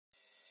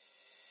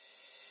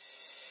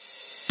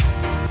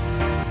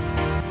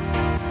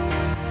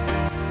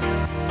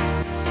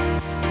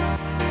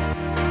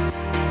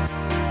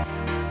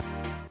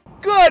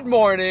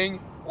morning.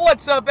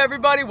 What's up,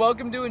 everybody?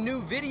 Welcome to a new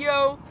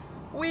video.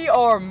 We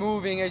are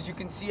moving. As you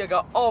can see, I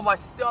got all my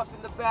stuff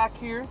in the back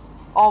here,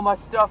 all my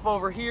stuff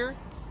over here.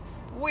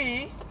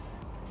 We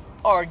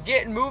are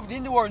getting moved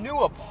into our new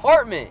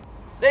apartment.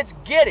 Let's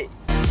get it.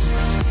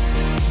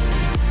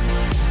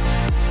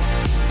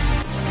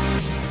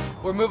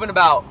 We're moving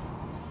about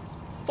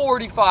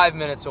 45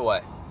 minutes away,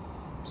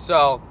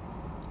 so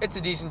it's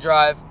a decent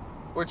drive.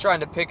 We're trying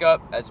to pick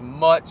up as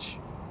much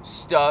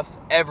stuff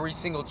every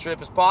single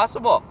trip as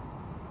possible.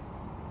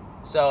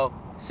 So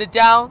sit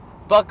down,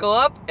 buckle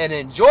up, and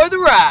enjoy the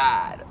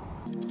ride.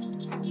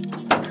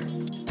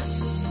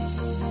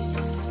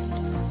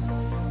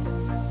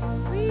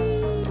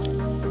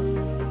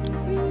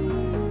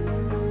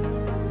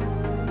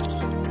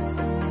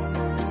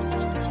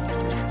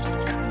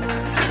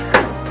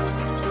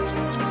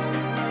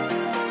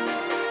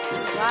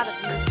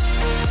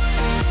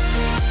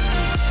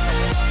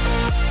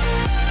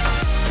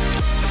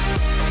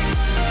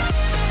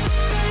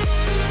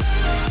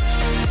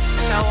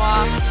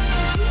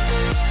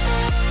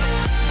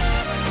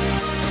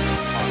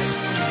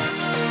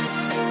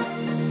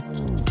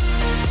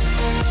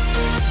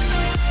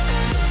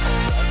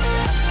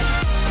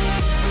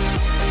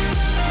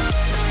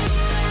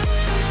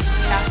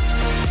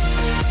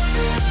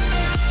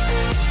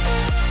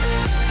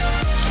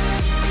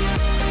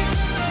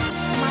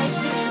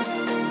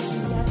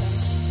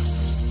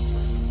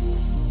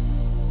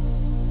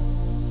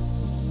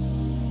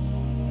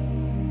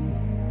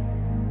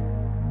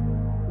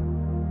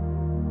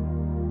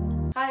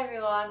 Hi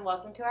everyone,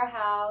 welcome to our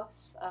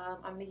house.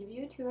 I'm going to give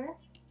you a tour.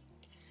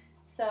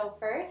 So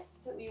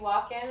first, we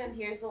walk in and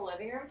here's the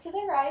living room to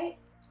the right.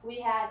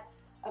 We have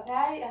a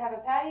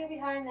patio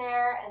behind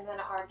there, and then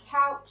our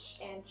couch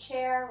and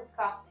chair with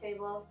coffee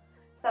table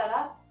set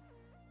up.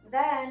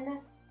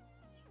 Then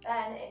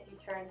if you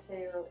turn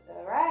to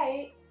the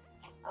right,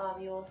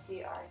 you will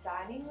see our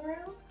dining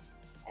room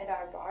and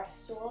our bar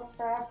stools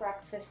for our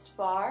breakfast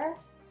bar,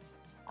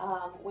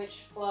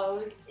 which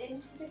flows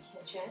into the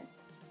kitchen.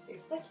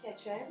 Here's the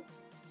kitchen.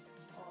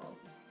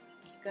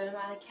 Good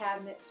amount of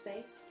cabinet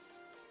space.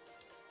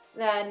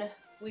 Then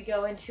we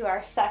go into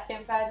our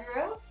second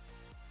bedroom,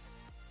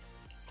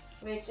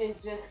 which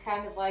is just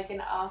kind of like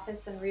an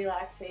office and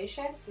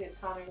relaxation. So we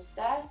have Connor's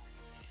desk,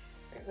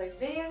 where he plays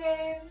video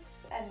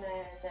games, and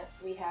then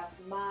we have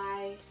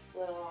my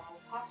little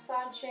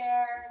pop-on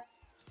chair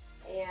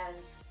and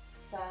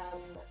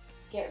some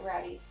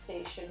get-ready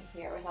station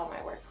here with all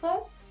my work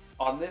clothes.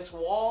 On this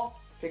wall,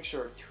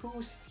 picture 2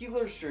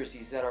 Steelers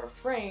jerseys that are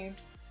framed,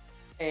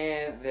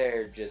 and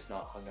they're just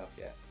not hung up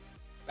yet.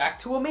 Back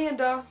to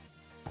Amanda.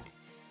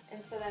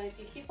 And so then if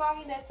you keep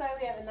walking this way,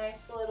 we have a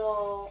nice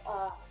little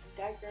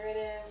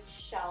decorative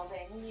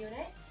shelving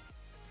unit.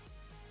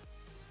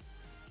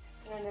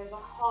 And then there's a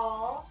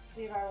hall.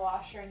 We have our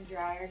washer and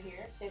dryer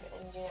here, so we have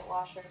an in-unit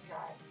washer and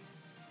dryer,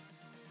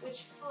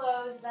 which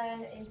flows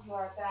then into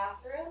our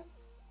bathroom.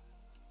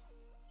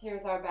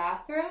 Here's our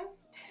bathroom.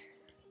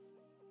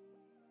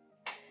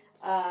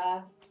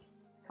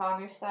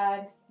 Connor's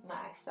side,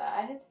 my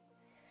side,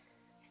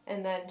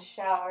 and then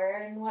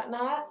shower and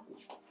whatnot.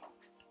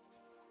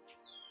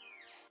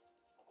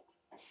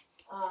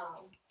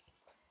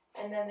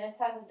 And then this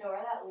has a door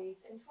that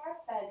leads into our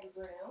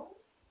bedroom.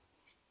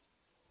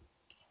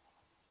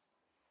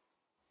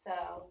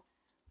 So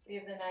we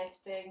have the nice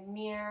big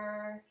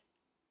mirror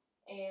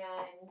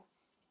and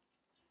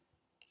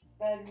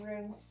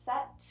bedroom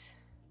set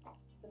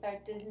with our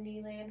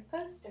Disneyland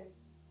posters.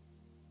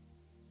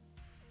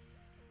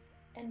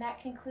 And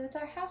that concludes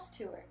our house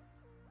tour.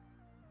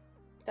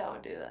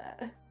 Don't do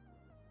that.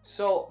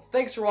 So,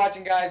 thanks for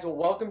watching, guys.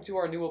 Welcome to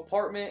our new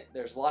apartment.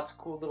 There's lots of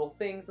cool little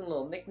things and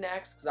little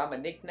knickknacks, because I'm a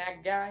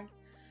knickknack guy.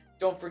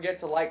 Don't forget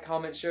to like,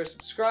 comment, share,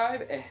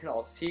 subscribe, and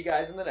I'll see you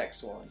guys in the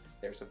next one.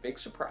 There's a big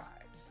surprise.